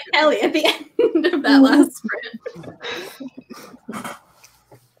 it's like Ellie at the end of that last sprint.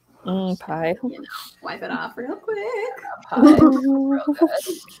 Pie. You know, wipe it off real quick. Pie. Real good.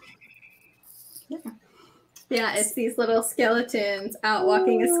 Yeah, it's these little skeletons out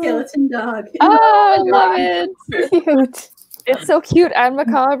walking a skeleton dog. Oh, I love it. Cute. It's so cute and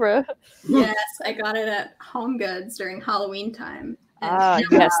macabre. Yes, I got it at Home Goods during Halloween time.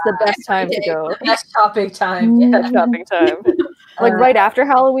 Yes, the best time to go. Best shopping time. Yeah. Best shopping time. Like right after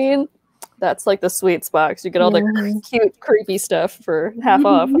Halloween, that's like the sweet spot because you get all the cute, creepy stuff for half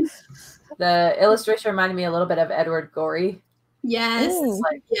off. The illustration reminded me a little bit of Edward Gorey. Yes,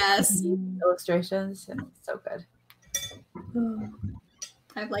 Like, yes. Illustrations, and it's so good.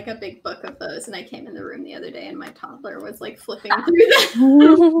 I have like a big book of those, and I came in the room the other day, and my toddler was like flipping through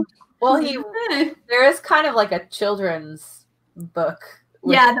them. Well, there is kind of like a children's book.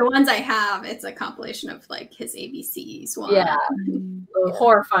 Yeah, the ones I have, it's a compilation of like his ABCs one. Yeah, a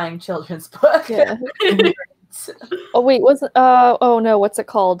horrifying children's book. Yeah. Oh wait, was it? Oh no, what's it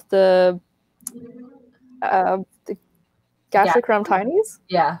called? The Gastric Rum Tinies.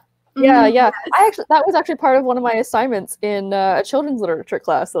 Yeah. Yeah. Yes. That was actually part of one of my assignments in a children's literature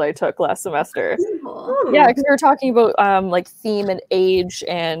class that I took last semester. Yeah, because we were talking about like theme and age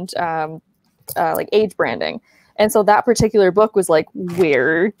and like age branding. And so that particular book was like,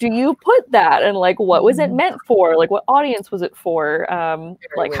 where do you put that? And like, what was it meant for? Like, what audience was it for?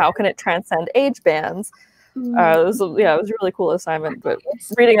 Like, how can it transcend age bands? It was a really cool assignment. But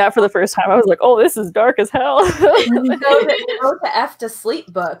reading that for the first time, I was like, oh, this is dark as hell. They wrote the F to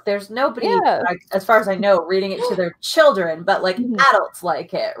Sleep book. There's nobody, like, as far as I know, reading it to their children, but like adults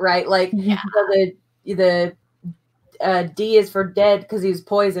like it, right? Like the D is for dead because he's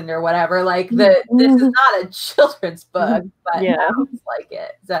poisoned or whatever. Like this is not a children's book, but Yeah. sounds like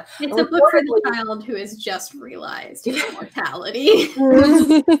it. So, It's a book for the child who has just realized his mortality.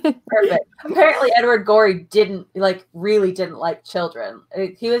 Perfect. Apparently, Edward Gorey really didn't like children.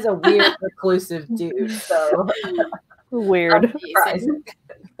 He was a weird, reclusive dude. So Weird.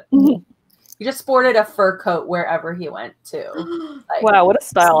 He just sported a fur coat wherever he went too. Like, Wow, what a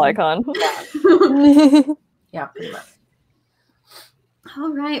style icon. Yeah, pretty much.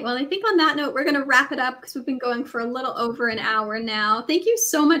 All right. Well, I think on that note, we're going to wrap it up because we've been going for a little over an hour now. Thank you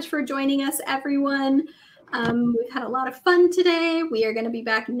so much for joining us, everyone. We've had a lot of fun today. We are going to be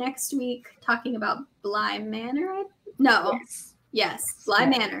back next week talking about Bly Manor. Yes, Bly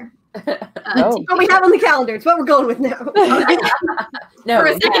Manor. What we have on the calendar. It's what we're going with now. No, for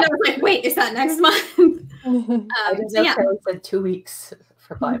a second, I was like, wait, is that next month? I didn't know Carrie said 2 weeks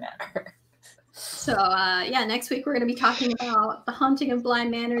for Bly Manor. So, next week we're going to be talking about The Haunting of Bly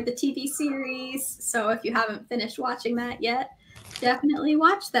Manor, the TV series. So if you haven't finished watching that yet, definitely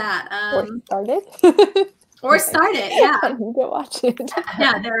watch that. Or start it, yeah. Go watch it.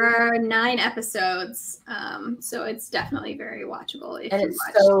 Yeah, there are 9 episodes, so it's definitely very watchable. And it's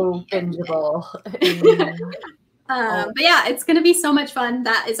so bingeable. But yeah, it's going to be so much fun.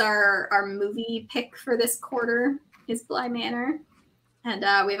 That is our movie pick for this quarter is Bly Manor. And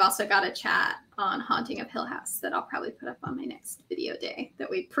we've also got a chat on Haunting of Hill House that I'll probably put up on my next video day that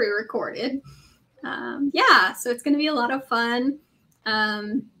we pre-recorded. So it's going to be a lot of fun.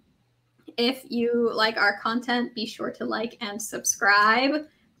 If you like our content, be sure to like and subscribe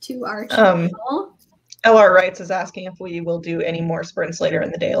to our channel. LR Wrights is asking if we will do any more sprints later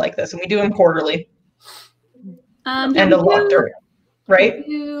in the day like this, and we do them quarterly. And a lot during, right?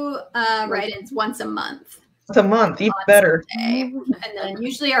 We do write-ins once a month. It's a month, even better. And then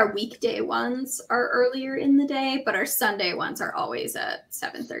usually our weekday ones are earlier in the day, but our Sunday ones are always at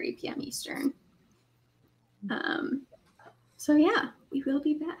 7:30 p.m. Eastern. So yeah, we will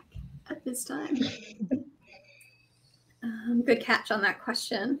be back at this time. Good catch on that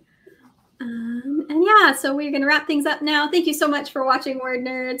question. So we're going to wrap things up now. Thank you so much for watching Word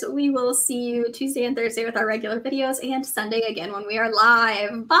Nerds. We will see you Tuesday and Thursday with our regular videos and Sunday again when we are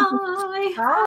live. Bye. Bye.